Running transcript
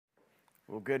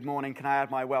Well, good morning. Can I add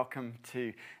my welcome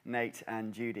to Nate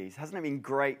and Judy's? Hasn't it been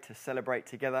great to celebrate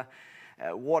together?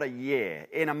 What a year.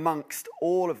 In amongst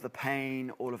all of the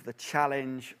pain, all of the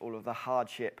challenge, all of the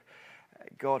hardship,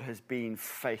 God has been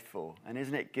faithful. And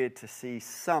isn't it good to see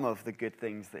some of the good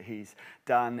things that he's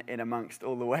done in amongst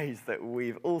all the ways that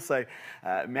we've also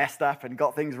messed up and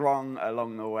got things wrong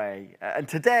along the way. And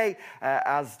today,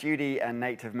 as Judy and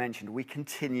Nate have mentioned, we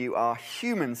continue our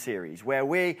human series where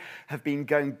we have been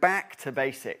going back to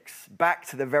basics, back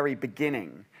to the very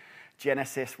beginning.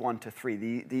 Genesis 1 to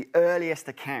 3, the earliest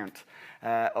account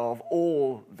of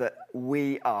all that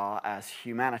we are as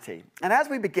humanity. And as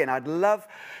we begin, I'd love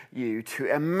you to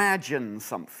imagine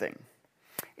something.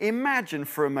 Imagine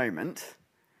for a moment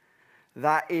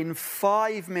that in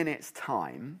 5 minutes'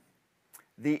 time,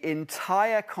 the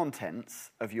entire contents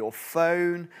of your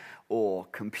phone or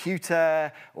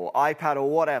computer or iPad or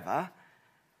whatever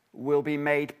will be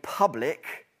made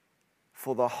public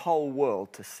for the whole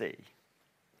world to see.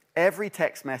 Every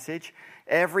text message,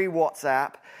 every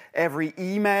WhatsApp, every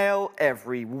email,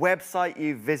 every website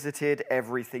you've visited,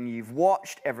 everything you've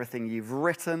watched, everything you've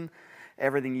written,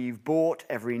 everything you've bought,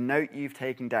 every note you've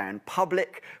taken down,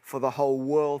 public for the whole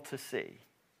world to see.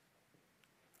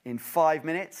 In 5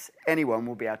 minutes, anyone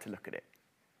will be able to look at it.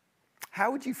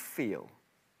 How would you feel?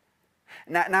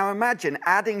 Now imagine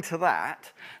adding to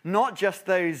that, not just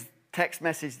those text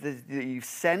messages that you've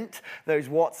sent, those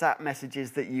WhatsApp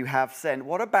messages that you have sent.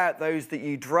 What about those that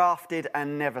you drafted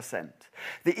and never sent?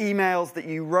 The emails that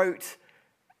you wrote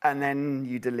and then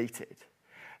you deleted.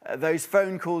 Those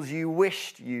phone calls you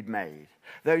wished you'd made.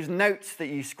 Those notes that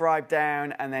you scribed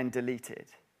down and then deleted.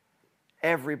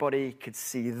 Everybody could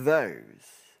see those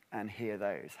and hear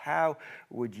those. How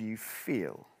would you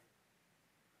feel?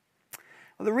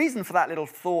 Well, the reason for that little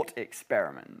thought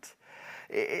experiment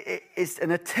is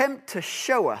an attempt to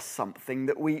show us something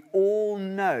that we all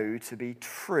know to be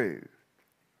true,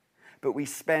 but we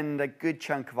spend a good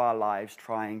chunk of our lives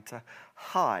trying to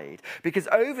hide. Because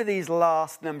over these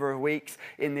last number of weeks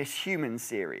in this human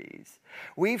series,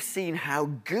 we've seen how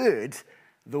good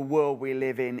the world we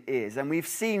live in is, and we've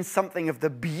seen something of the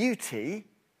beauty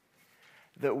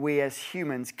that we as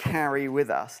humans carry with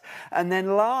us. And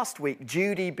then last week,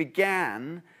 Judy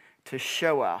began to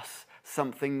show us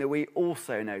something that we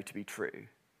also know to be true.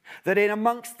 That in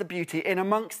amongst the beauty, in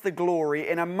amongst the glory,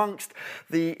 in amongst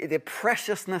the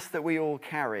preciousness that we all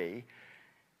carry,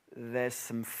 there's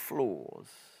some flaws,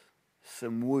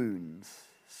 some wounds,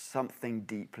 something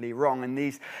deeply wrong. And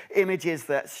these images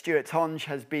that Stuart Tonge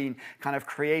has been kind of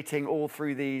creating all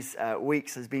through these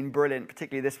weeks has been brilliant,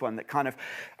 particularly this one that kind of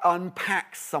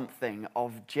unpacks something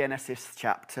of Genesis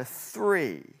chapter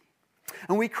 3.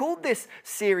 And we called this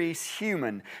series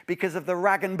Human because of the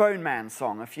Rag and Bone Man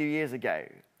song a few years ago.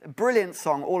 A brilliant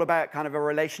song all about kind of a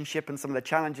relationship and some of the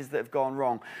challenges that have gone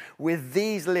wrong. With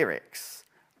these lyrics,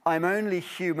 I'm only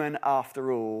human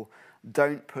after all,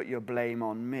 don't put your blame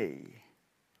on me.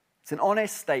 It's an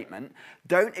honest statement.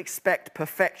 Don't expect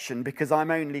perfection because I'm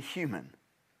only human.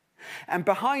 And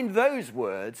behind those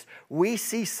words, we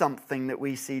see something that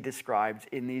we see described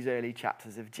in these early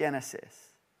chapters of Genesis.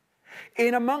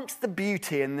 In amongst the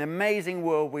beauty and the amazing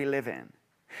world we live in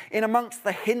amongst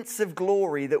the hints of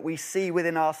glory that we see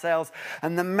within ourselves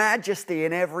and the majesty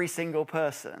in every single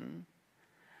person,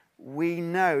 we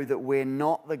know that we're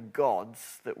not the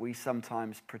gods that we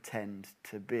sometimes pretend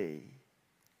to be.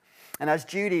 And as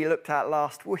Judy looked at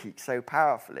last week so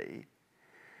powerfully,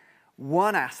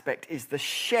 one aspect is the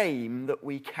shame that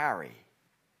we carry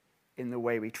in the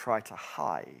way we try to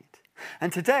hide.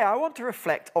 And today I want to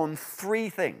reflect on 3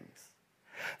 things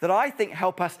that I think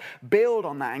help us build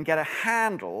on that and get a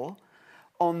handle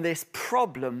on this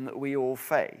problem that we all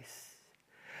face.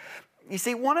 You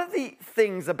see, one of the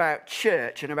things about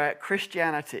church and about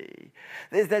Christianity,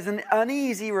 there's an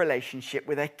uneasy relationship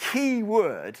with a key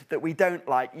word that we don't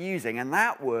like using, and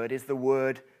that word is the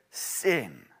word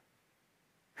sin.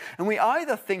 And we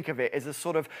either think of it as a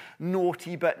sort of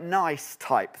naughty but nice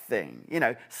type thing. You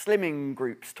know, slimming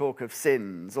groups talk of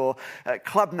sins, or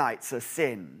club nights are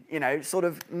sin. You know, sort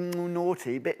of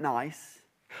naughty, bit nice.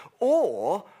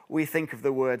 Or we think of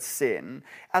the word sin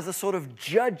as a sort of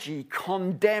judgy,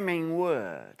 condemning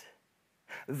word.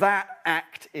 That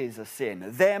act is a sin.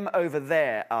 Them over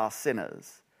there are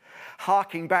sinners.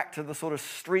 Harking back to the sort of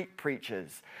street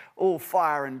preachers, all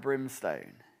fire and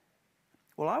brimstone.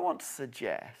 Well, I want to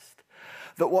suggest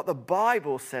that what the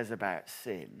Bible says about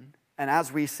sin, and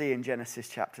as we see in Genesis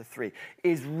chapter 3,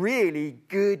 is really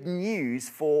good news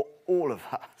for all of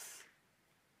us.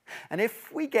 And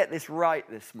if we get this right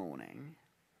this morning,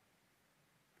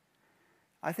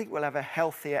 I think we'll have a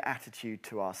healthier attitude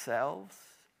to ourselves,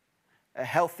 a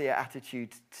healthier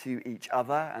attitude to each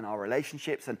other and our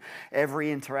relationships and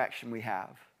every interaction we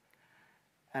have,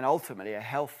 and ultimately a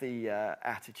healthy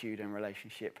attitude and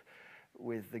relationship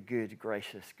with the good,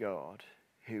 gracious God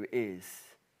who is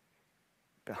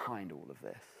behind all of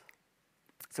this.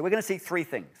 So we're going to see three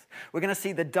things. We're going to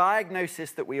see the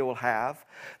diagnosis that we all have,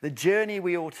 the journey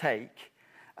we all take,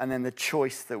 and then the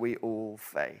choice that we all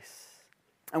face.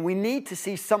 And we need to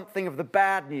see something of the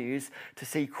bad news to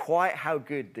see quite how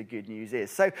good the good news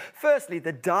is. So firstly,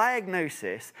 the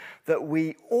diagnosis that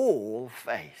we all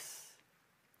face.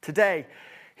 Today,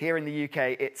 here in the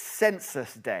UK, it's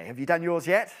Census Day. Have you done yours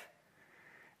yet?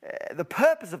 The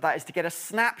purpose of that is to get a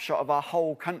snapshot of our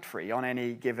whole country on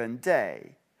any given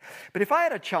day. But if I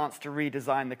had a chance to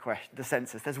redesign the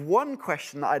census, there's one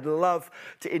question that I'd love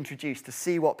to introduce to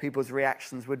see what people's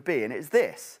reactions would be, and it's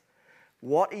this.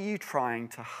 What are you trying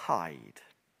to hide?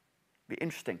 It'd be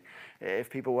interesting if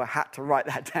people had to write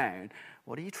that down.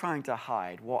 What are you trying to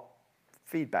hide? What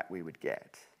feedback we would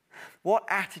get? What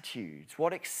attitudes,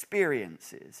 what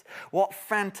experiences, what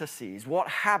fantasies, what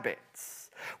habits,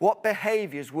 what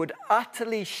behaviors would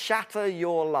utterly shatter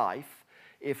your life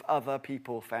if other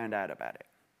people found out about it?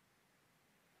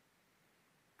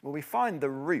 Well, we find the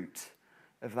root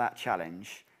of that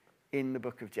challenge in the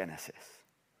book of Genesis.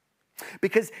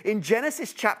 Because in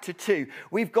Genesis chapter 2,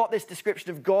 we've got this description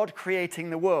of God creating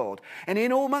the world. And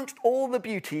in amongst all the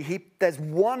beauty, there's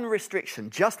one restriction,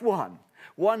 just one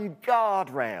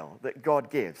guardrail that God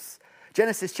gives.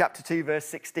 Genesis chapter 2, verse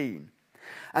 16.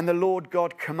 And the Lord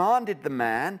God commanded the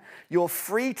man, "You're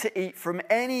free to eat from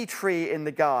any tree in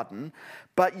the garden,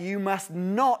 but you must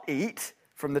not eat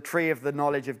from the tree of the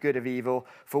knowledge of good and evil,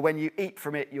 for when you eat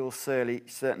from it, you'll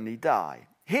certainly die."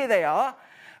 Here they are.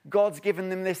 God's given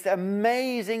them this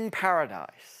amazing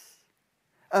paradise,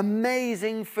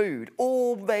 amazing food,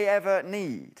 all they ever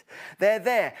need. They're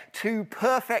there, two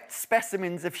perfect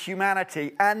specimens of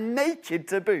humanity and naked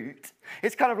to boot.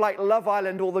 It's kind of like Love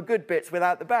Island, all the good bits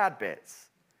without the bad bits.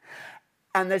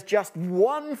 And there's just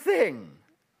one thing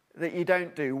that you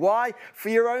don't do. Why? For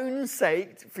your own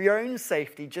sake, for your own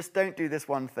safety, just don't do this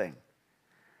one thing.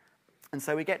 And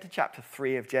so we get to chapter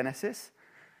 3 of Genesis,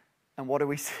 and what do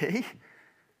we see?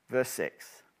 Verse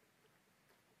 6.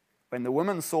 When the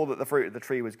woman saw that the fruit of the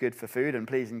tree was good for food and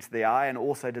pleasing to the eye and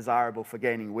also desirable for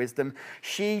gaining wisdom,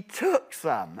 she took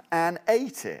some and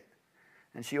ate it.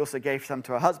 And she also gave some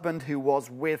to her husband who was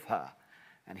with her,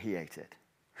 and he ate it.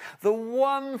 The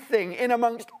one thing in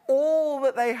amongst all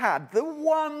that they had, the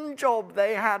one job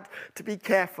they had to be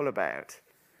careful about,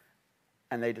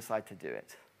 and they decide to do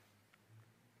it.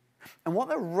 And what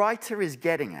the writer is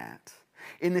getting at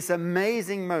in this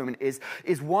amazing moment is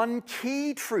one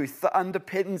key truth that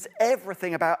underpins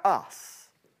everything about us.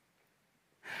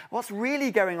 What's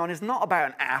really going on is not about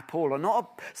an apple or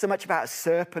not so much about a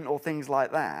serpent or things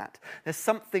like that. There's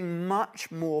something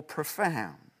much more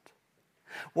profound.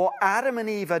 What Adam and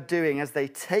Eve are doing as they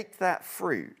take that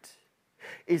fruit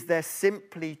is they're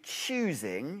simply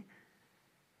choosing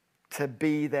to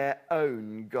be their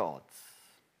own gods.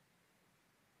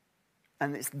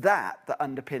 And it's that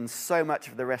underpins so much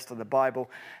of the rest of the Bible,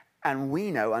 and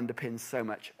we know underpins so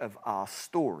much of our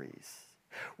stories.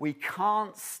 We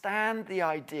can't stand the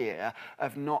idea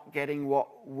of not getting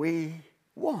what we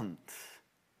want.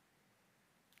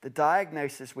 The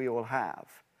diagnosis we all have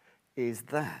is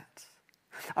that.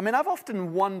 I mean, I've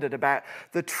often wondered about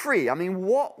the tree. I mean,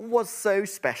 what was so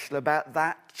special about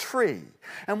that tree?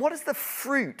 And what does the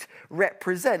fruit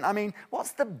represent? I mean,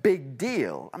 what's the big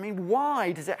deal? I mean,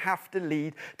 why does it have to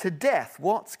lead to death?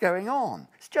 What's going on?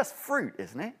 It's just fruit,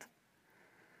 isn't it?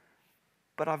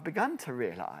 But I've begun to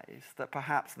realize that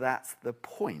perhaps that's the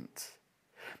point.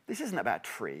 This isn't about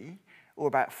tree or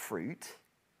about fruit.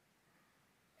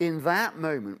 In that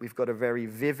moment, we've got a very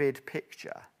vivid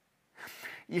picture.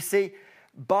 You see,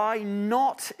 by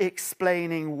not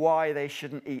explaining why they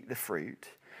shouldn't eat the fruit,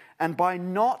 and by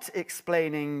not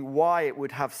explaining why it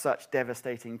would have such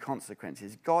devastating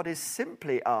consequences, God is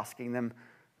simply asking them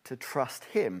to trust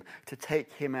him, to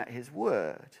take him at his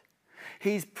word.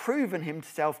 He's proven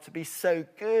himself to be so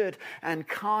good and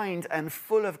kind and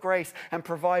full of grace and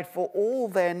provide for all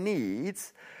their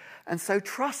needs. And so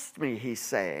trust me, he's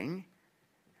saying,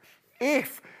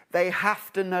 if they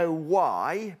have to know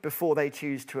why before they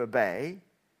choose to obey,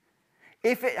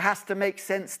 if it has to make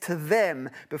sense to them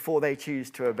before they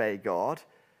choose to obey God,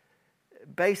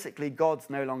 basically God's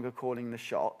no longer calling the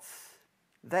shots,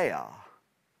 they are.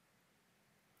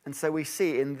 And so we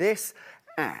see in this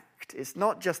act, it's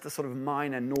not just a sort of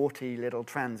minor, naughty little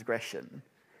transgression.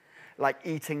 like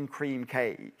eating cream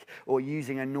cake or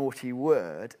using a naughty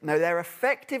word. No, they're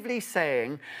effectively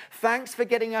saying, thanks for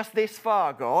getting us this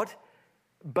far, God,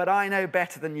 but I know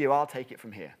better than you. I'll take it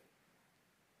from here.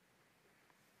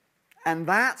 And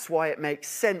that's why it makes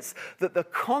sense that the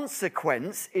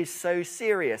consequence is so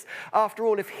serious. After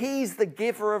all, if he's the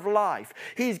giver of life,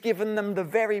 he's given them the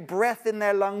very breath in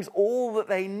their lungs, all that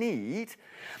they need.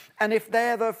 And if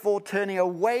they're therefore turning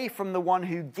away from the one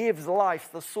who gives life,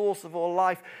 the source of all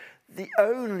life, the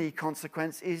only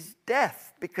consequence is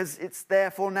death, because it's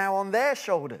therefore now on their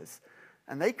shoulders,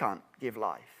 and they can't give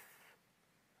life.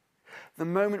 The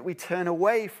moment we turn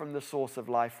away from the source of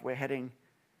life, we're heading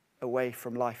away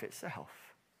from life itself.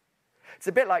 It's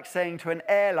a bit like saying to an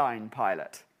airline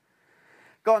pilot,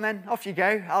 go on then, off you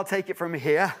go, I'll take it from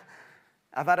here.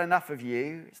 I've had enough of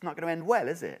you. It's not going to end well,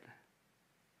 is it?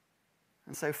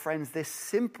 And so, friends, this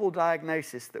simple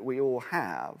diagnosis that we all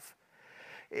have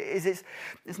is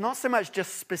it's not so much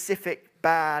just specific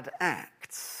bad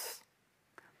acts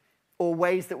or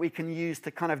ways that we can use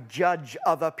to kind of judge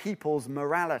other people's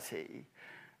morality.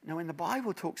 No, when the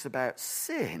Bible talks about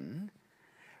sin,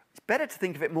 it's better to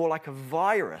think of it more like a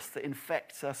virus that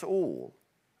infects us all.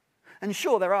 And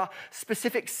sure, there are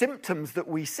specific symptoms that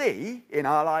we see in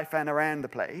our life and around the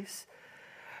place,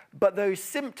 but those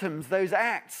symptoms, those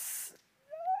acts,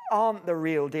 aren't the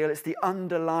real deal. It's the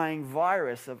underlying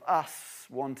virus of us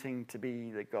wanting to be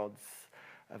the gods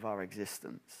of our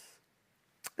existence.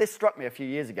 This struck me a few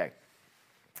years ago.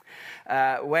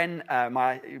 When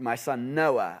my son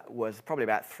Noah was probably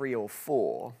about 3 or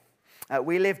 4,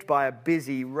 we lived by a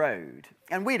busy road.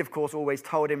 And we'd, of course, always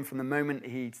told him from the moment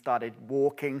he started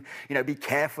walking, be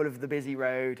careful of the busy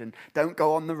road and don't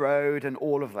go on the road and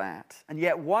all of that. And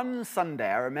yet one Sunday,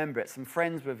 I remember it, some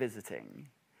friends were visiting.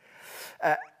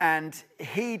 And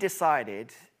he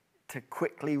decided to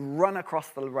quickly run across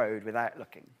the road without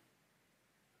looking.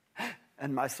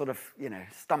 And my sort of,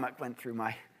 stomach went through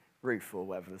my roof, or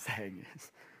whatever the saying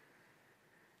is.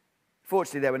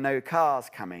 Fortunately, there were no cars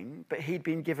coming, but he'd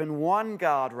been given one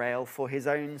guardrail for his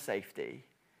own safety.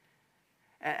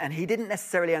 And he didn't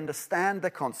necessarily understand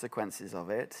the consequences of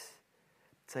it,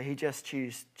 so he just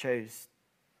chose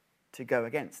to go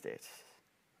against it.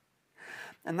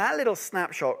 And that little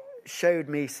snapshot showed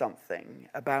me something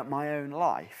about my own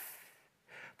life,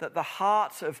 that the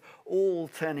heart of all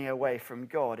turning away from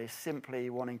God is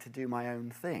simply wanting to do my own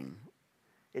thing.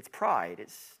 It's pride,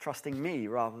 it's trusting me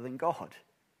rather than God.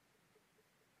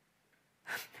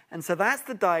 And so that's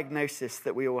the diagnosis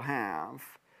that we all have.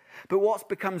 But what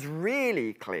becomes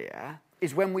really clear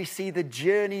is when we see the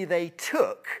journey they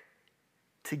took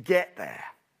to get there.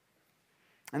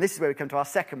 And this is where we come to our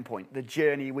second point, the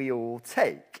journey we all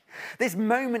take. This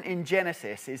moment in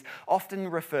Genesis is often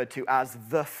referred to as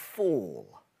the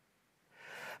fall.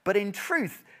 But in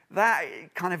truth, that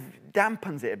kind of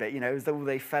dampens it a bit, as though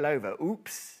they fell over.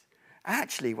 Oops.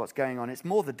 Actually, what's going on, it's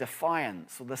more the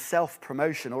defiance or the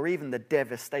self-promotion or even the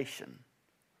devastation.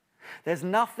 There's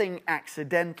nothing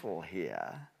accidental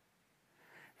here.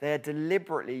 They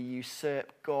deliberately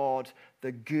usurp God,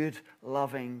 the good,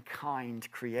 loving, kind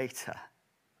creator.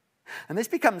 And this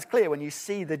becomes clear when you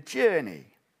see the journey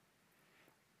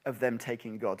of them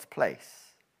taking God's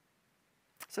place.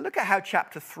 So look at how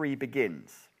chapter 3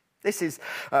 begins. This is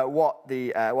what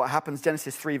happens,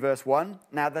 Genesis 3, verse 1.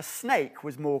 Now the snake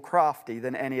was more crafty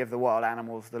than any of the wild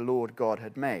animals the Lord God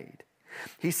had made.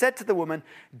 He said to the woman,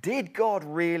 did God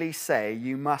really say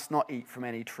you must not eat from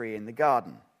any tree in the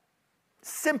garden?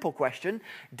 Simple question.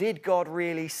 Did God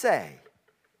really say?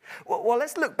 Well,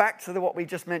 let's look back to what we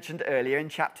just mentioned earlier in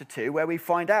chapter 2, where we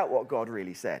find out what God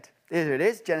really said. Here it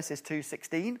is, Genesis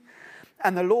 2:16.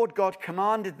 And the Lord God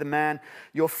commanded the man,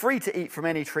 you're free to eat from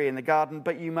any tree in the garden,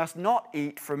 but you must not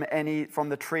eat from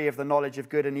the tree of the knowledge of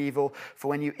good and evil, for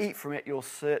when you eat from it, you'll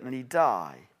certainly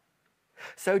die.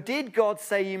 So did God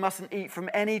say you mustn't eat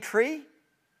from any tree?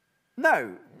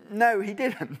 No, he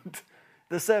didn't.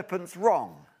 The serpent's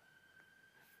wrong.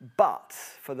 But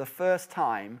for the first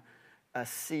time, a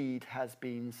seed has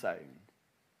been sown.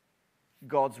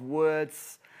 God's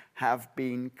words have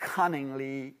been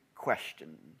cunningly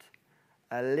questioned.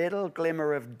 A little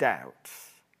glimmer of doubt.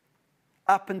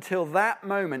 Up until that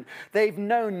moment, they've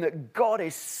known that God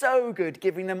is so good,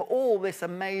 giving them all this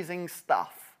amazing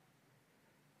stuff.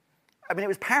 I mean, it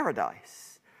was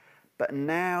paradise. But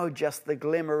now just the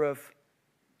glimmer of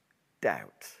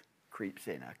doubt creeps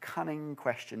in. A cunning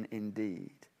question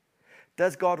indeed.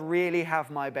 Does God really have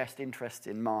my best interests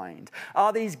in mind?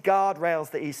 Are these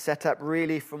guardrails that he's set up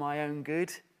really for my own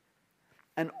good?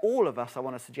 And all of us, I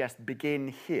want to suggest, begin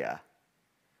here.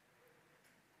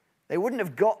 They wouldn't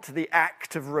have got to the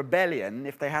act of rebellion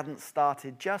if they hadn't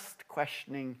started just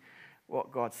questioning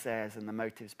what God says and the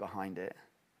motives behind it.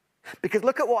 Because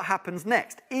look at what happens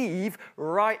next. Eve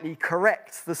rightly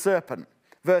corrects the serpent.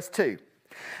 Verse 2.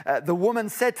 The woman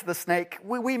said to the snake,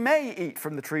 we may eat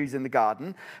from the trees in the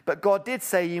garden, but God did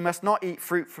say you must not eat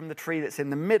fruit from the tree that's in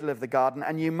the middle of the garden,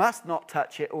 and you must not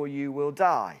touch it or you will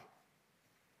die.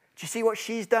 Do you see what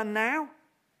she's done now?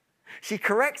 She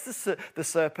corrects the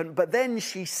serpent, but then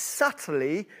she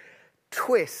subtly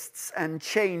twists and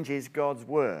changes God's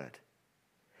word.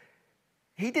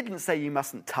 He didn't say you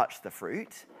mustn't touch the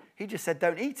fruit. He just said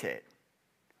don't eat it.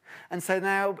 And so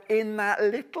now in that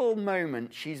little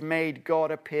moment, she's made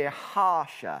God appear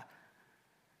harsher,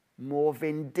 more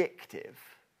vindictive.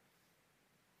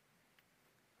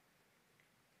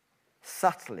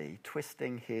 Subtly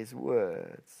twisting his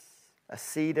words. A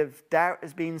seed of doubt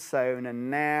has been sown, and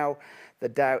now the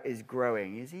doubt is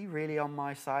growing. Is he really on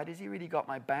my side? Has he really got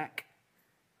my back?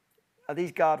 Are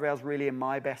these guardrails really in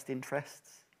my best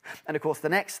interests? And of course, the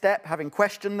next step, having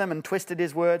questioned them and twisted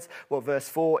his words, well, verse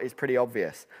 4 is pretty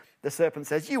obvious. The serpent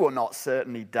says, you will not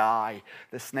certainly die.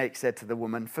 The snake said to the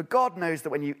woman, for God knows that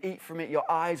when you eat from it, your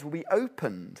eyes will be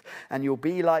opened, and you'll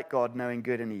be like God, knowing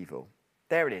good and evil.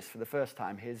 There it is, for the first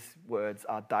time, his words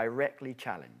are directly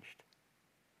challenged.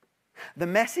 The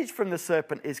message from the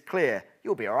serpent is clear.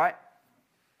 You'll be all right.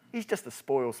 He's just a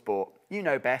spoil sport. You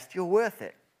know best. You're worth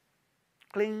it.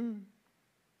 Cling.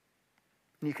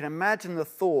 And you can imagine the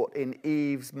thought in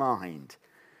Eve's mind.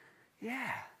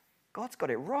 Yeah, God's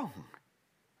got it wrong.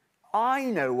 I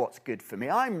know what's good for me.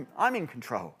 I'm in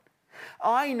control.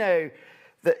 I know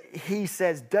that he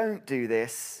says don't do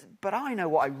this, but I know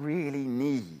what I really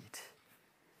need.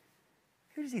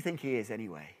 Who does he think he is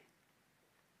anyway?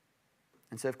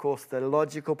 And so, of course, the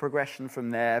logical progression from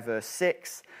there, verse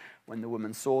 6, when the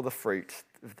woman saw the fruit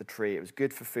of the tree, it was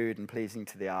good for food and pleasing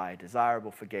to the eye,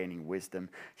 desirable for gaining wisdom.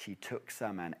 She took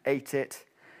some and ate it.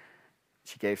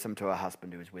 She gave some to her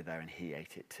husband who was with her, and he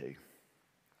ate it too.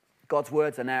 God's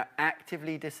words are now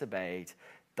actively disobeyed,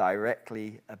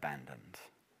 directly abandoned.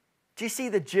 Do you see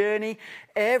the journey?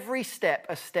 Every step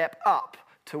a step up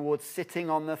towards sitting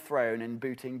on the throne and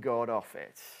booting God off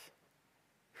it.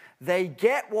 They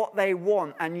get what they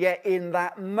want, and yet in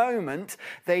that moment,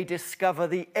 they discover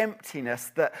the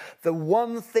emptiness, that the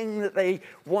one thing that they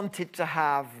wanted to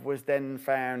have was then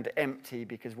found empty,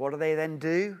 because what do they then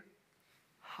do?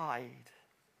 Hide.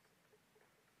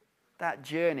 That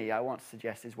journey, I want to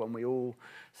suggest, is one we all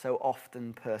so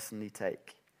often personally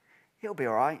take. It'll be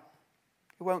all right.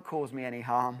 It won't cause me any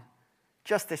harm.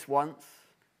 Just this once.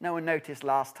 No one noticed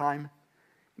last time.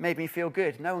 It made me feel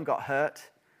good. No one got hurt.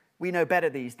 We know better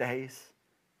these days.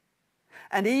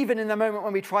 And even in the moment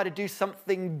when we try to do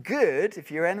something good,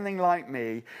 if you're anything like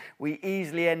me, we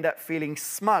easily end up feeling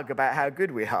smug about how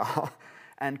good we are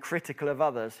and critical of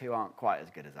others who aren't quite as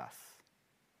good as us.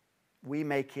 We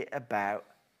make it about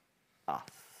us.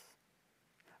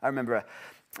 I remember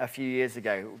a few years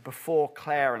ago, before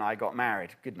Claire and I got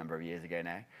married, a good number of years ago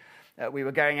now, we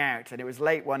were going out, and it was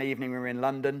late one evening. We were in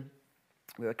London.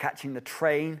 We were catching the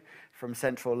train from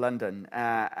central London,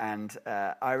 and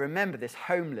I remember this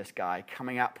homeless guy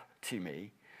coming up to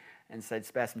me and said,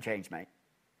 spare some change, mate.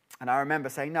 And I remember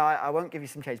saying, no, I won't give you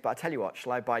some change, but I'll tell you what,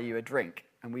 shall I buy you a drink?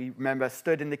 And we remember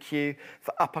stood in the queue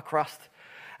for upper crust.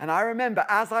 And I remember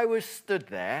as I was stood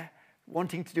there,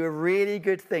 wanting to do a really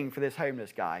good thing for this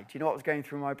homeless guy, do you know what was going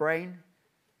through my brain?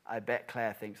 I bet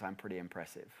Claire thinks I'm pretty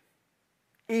impressive.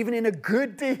 Even in a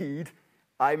good deed,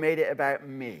 I made it about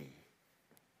me.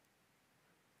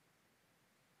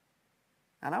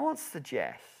 And I want to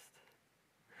suggest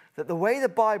that the way the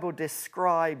Bible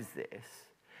describes this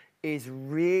is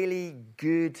really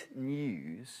good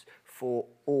news for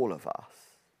all of us.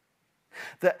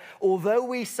 That although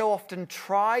we so often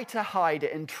try to hide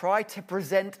it and try to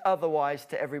present otherwise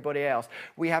to everybody else,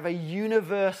 we have a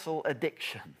universal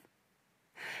addiction.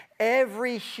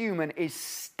 Every human is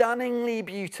stunningly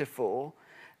beautiful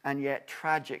and yet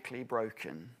tragically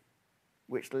broken,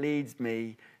 which leads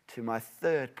me to my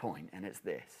third point, and it's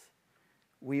this.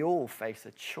 We all face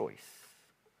a choice.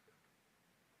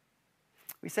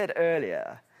 We said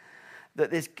earlier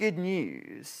that this good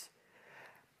news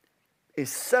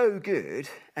is so good,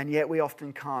 and yet we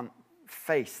often can't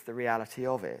face the reality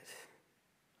of it.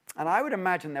 And I would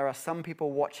imagine there are some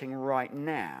people watching right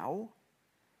now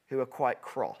who are quite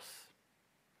cross.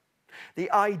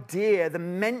 The idea, the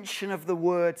mention of the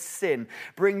word sin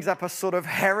brings up a sort of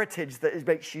heritage that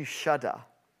makes you shudder.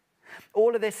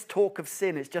 All of this talk of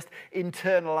sin is just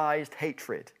internalized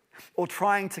hatred or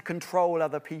trying to control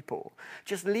other people.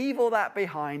 Just leave all that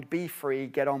behind, be free,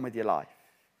 get on with your life.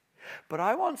 But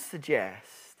I want to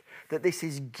suggest that this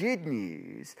is good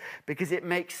news because it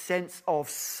makes sense of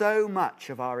so much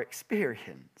of our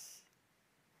experience.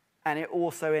 And it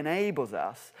also enables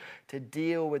us to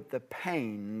deal with the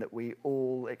pain that we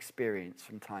all experience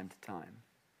from time to time.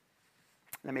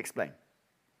 Let me explain.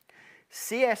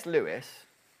 C.S. Lewis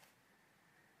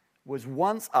was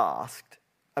once asked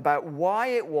about why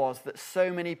it was that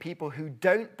so many people who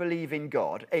don't believe in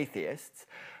God, atheists,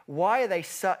 why are they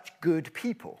such good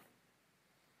people?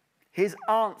 His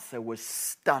answer was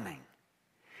stunning.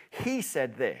 He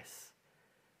said this,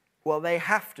 well, they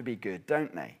have to be good,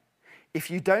 don't they? If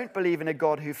you don't believe in a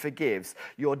God who forgives,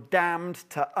 you're damned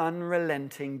to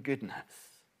unrelenting goodness.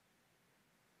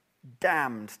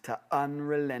 Damned to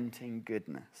unrelenting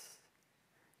goodness.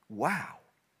 Wow.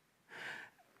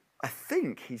 I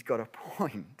think he's got a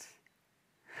point.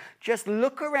 Just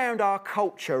look around our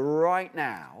culture right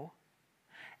now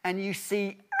and you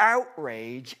see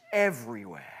outrage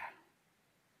everywhere.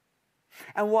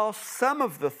 And while some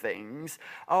of the things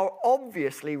are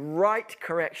obviously right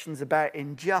corrections about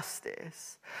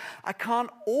injustice, I can't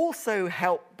also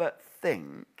help but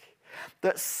think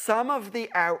that some of the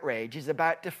outrage is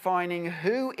about defining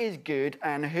who is good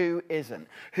and who isn't,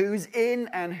 who's in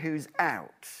and who's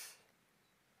out.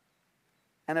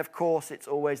 And of course, it's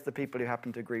always the people who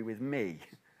happen to agree with me,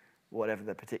 whatever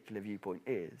the particular viewpoint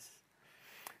is.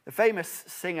 The famous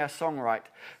singer-songwriter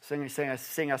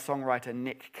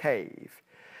Nick Cave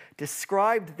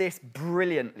described this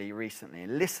brilliantly recently.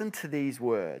 Listen to these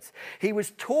words. He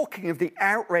was talking of the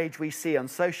outrage we see on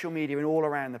social media and all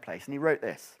around the place, and he wrote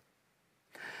this.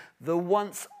 The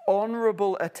once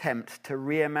honourable attempt to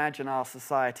reimagine our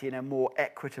society in a more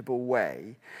equitable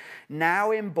way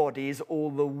now embodies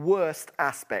all the worst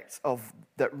aspects of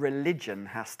that religion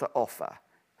has to offer,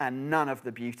 and none of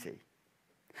the beauty.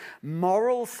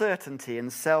 Moral certainty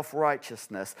and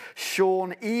self-righteousness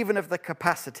shorn even of the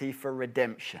capacity for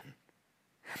redemption.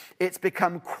 It's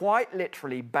become quite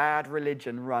literally bad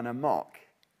religion run amok.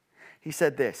 He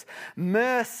said this,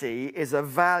 mercy is a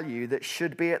value that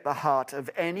should be at the heart of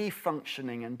any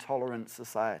functioning and tolerant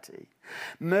society.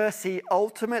 Mercy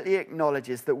ultimately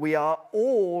acknowledges that we are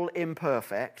all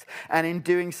imperfect, and in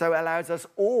doing so allows us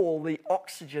all the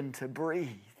oxygen to breathe,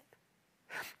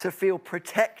 to feel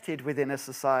protected within a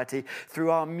society through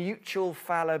our mutual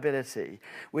fallibility.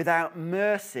 Without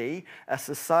mercy, a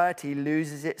society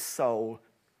loses its soul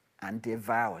and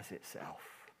devours itself.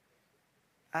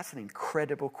 That's an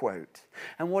incredible quote.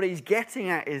 And what he's getting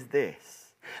at is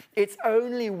this. It's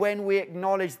only when we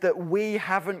acknowledge that we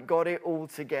haven't got it all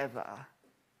together,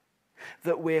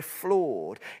 that we're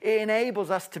flawed. It enables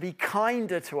us to be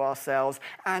kinder to ourselves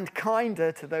and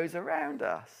kinder to those around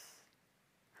us.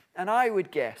 And I would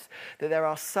guess that there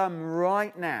are some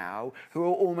right now who are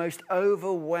almost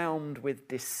overwhelmed with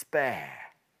despair,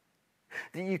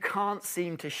 that you can't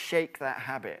seem to shake that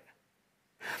habit.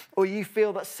 Or you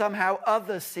feel that somehow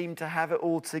others seem to have it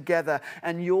all together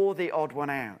and you're the odd one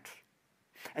out.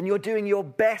 And you're doing your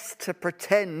best to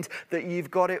pretend that you've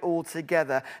got it all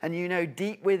together, and you know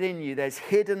deep within you there's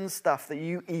hidden stuff that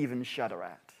you even shudder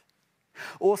at.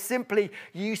 Or simply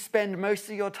you spend most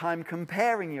of your time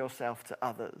comparing yourself to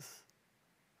others.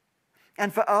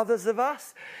 And for others of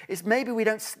us, it's maybe we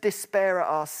don't despair at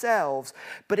ourselves,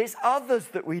 but it's others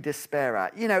that we despair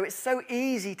at. You know, it's so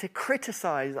easy to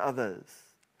criticize others.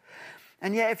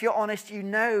 And yet, if you're honest, you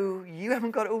know you haven't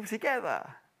got it all together.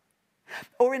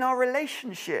 Or in our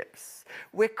relationships,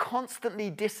 we're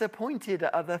constantly disappointed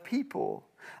at other people,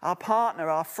 our partner,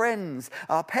 our friends,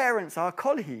 our parents, our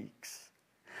colleagues.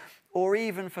 Or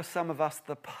even for some of us,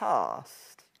 the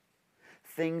past,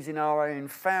 things in our own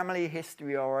family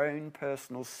history, our own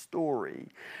personal story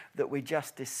that we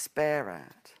just despair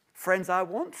at. Friends, I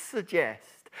want to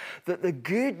suggest that the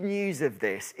good news of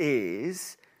this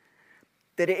is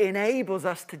that it enables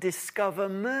us to discover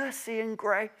mercy and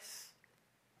grace.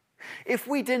 If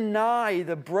we deny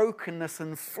the brokenness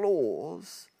and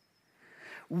flaws,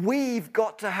 we've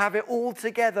got to have it all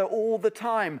together all the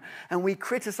time, and we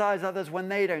criticize others when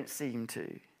they don't seem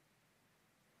to.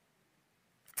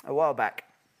 A while back,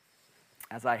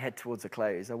 as I head towards a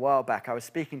close, I was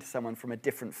speaking to someone from a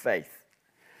different faith.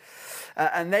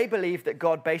 And they believe that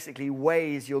God basically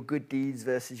weighs your good deeds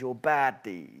versus your bad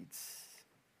deeds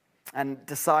and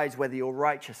decides whether you're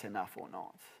righteous enough or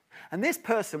not. And this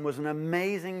person was an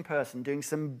amazing person, doing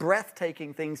some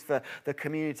breathtaking things for the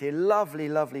community. A lovely,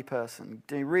 lovely person,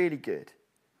 doing really good.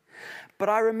 But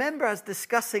I remember us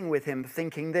discussing with him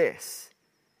thinking this,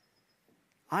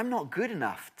 I'm not good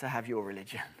enough to have your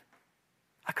religion.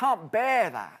 I can't bear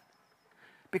that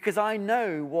because I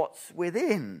know what's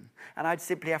within and I'd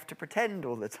simply have to pretend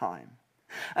all the time.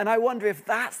 And I wonder if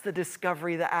that's the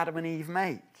discovery that Adam and Eve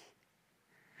make.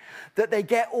 That they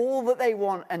get all that they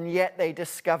want, and yet they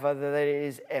discover that it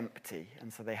is empty,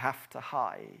 and so they have to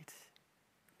hide.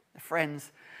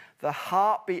 Friends, the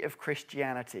heartbeat of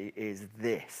Christianity is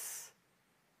this: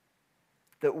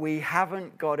 that we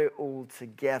haven't got it all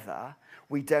together.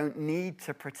 We don't need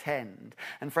to pretend.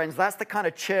 And friends, that's the kind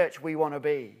of church we want to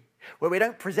be, where we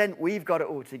don't present we've got it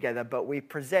all together, but we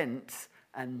present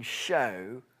and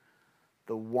show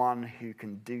the one who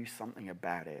can do something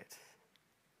about it.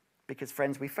 Because,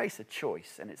 friends, we face a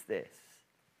choice, and it's this.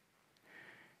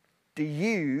 Do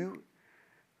you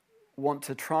want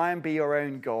to try and be your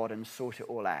own God and sort it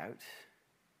all out?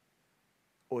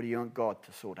 Or do you want God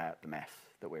to sort out the mess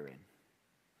that we're in?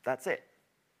 That's it.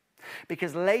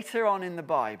 Because later on in the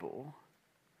Bible,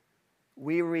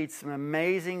 we read some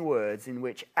amazing words in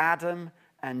which Adam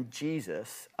and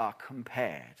Jesus are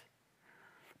compared.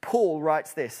 Paul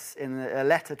writes this in a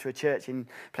letter to a church in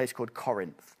a place called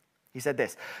Corinth. He said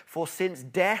this: "For since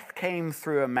death came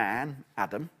through a man,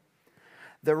 Adam,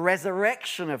 the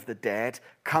resurrection of the dead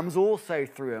comes also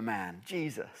through a man,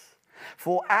 Jesus.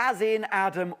 For as in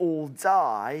Adam all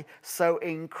die, so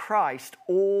in Christ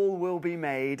all will be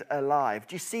made alive."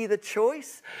 Do you see the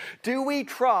choice? Do we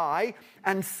try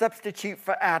and substitute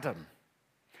for Adam?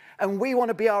 And we want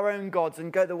to be our own gods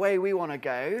and go the way we want to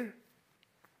go?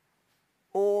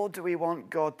 Or do we want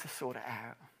God to sort it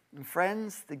out? And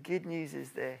friends, the good news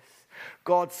is this: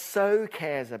 God so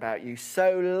cares about you,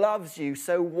 so loves you,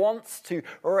 so wants to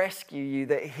rescue you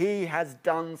that he has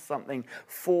done something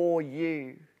for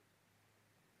you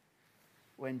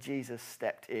when Jesus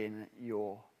stepped in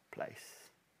your place.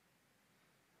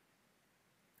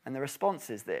 And the response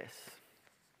is this.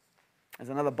 There's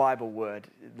another Bible word.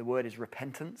 The word is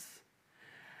repentance.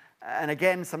 And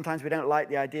again, sometimes we don't like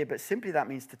the idea, but simply that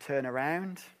means to turn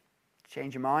around,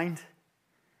 change your mind.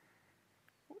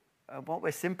 What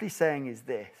we're simply saying is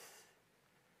this: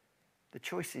 the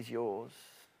choice is yours.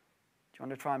 Do you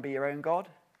want to try and be your own God?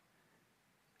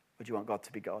 Or do you want God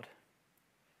to be God?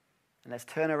 And let's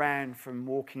turn around from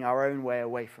walking our own way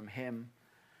away from him,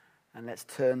 and let's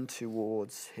turn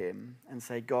towards him and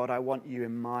say, God, I want you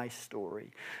in my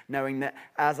story, knowing that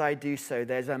as I do so,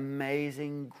 there's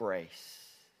amazing grace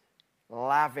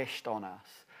lavished on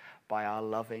us by our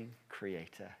loving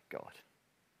Creator God.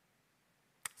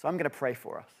 So I'm going to pray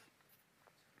for us.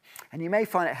 And you may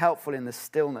find it helpful in the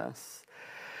stillness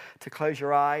to close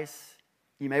your eyes.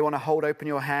 You may want to hold open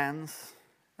your hands.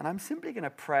 And I'm simply going to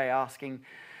pray asking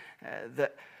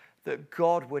that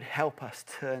God would help us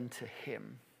turn to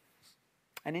him.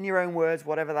 And in your own words,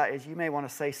 whatever that is, you may want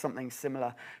to say something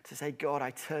similar to say, God,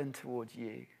 I turn towards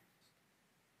you.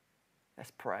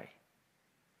 Let's pray.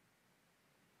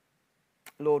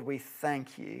 Lord, we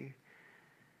thank you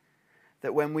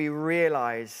that when we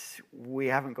realize we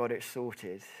haven't got it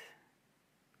sorted,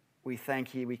 we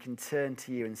thank you we can turn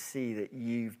to you and see that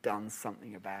you've done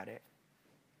something about it.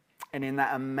 And in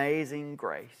that amazing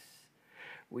grace,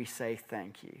 we say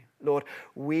thank you. Lord,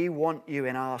 we want you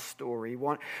in our story.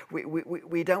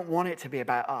 We don't want it to be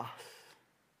about us.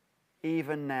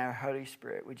 Even now, Holy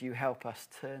Spirit, would you help us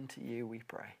turn to you, we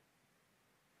pray.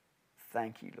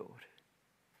 Thank you, Lord.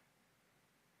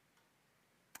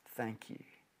 Thank you.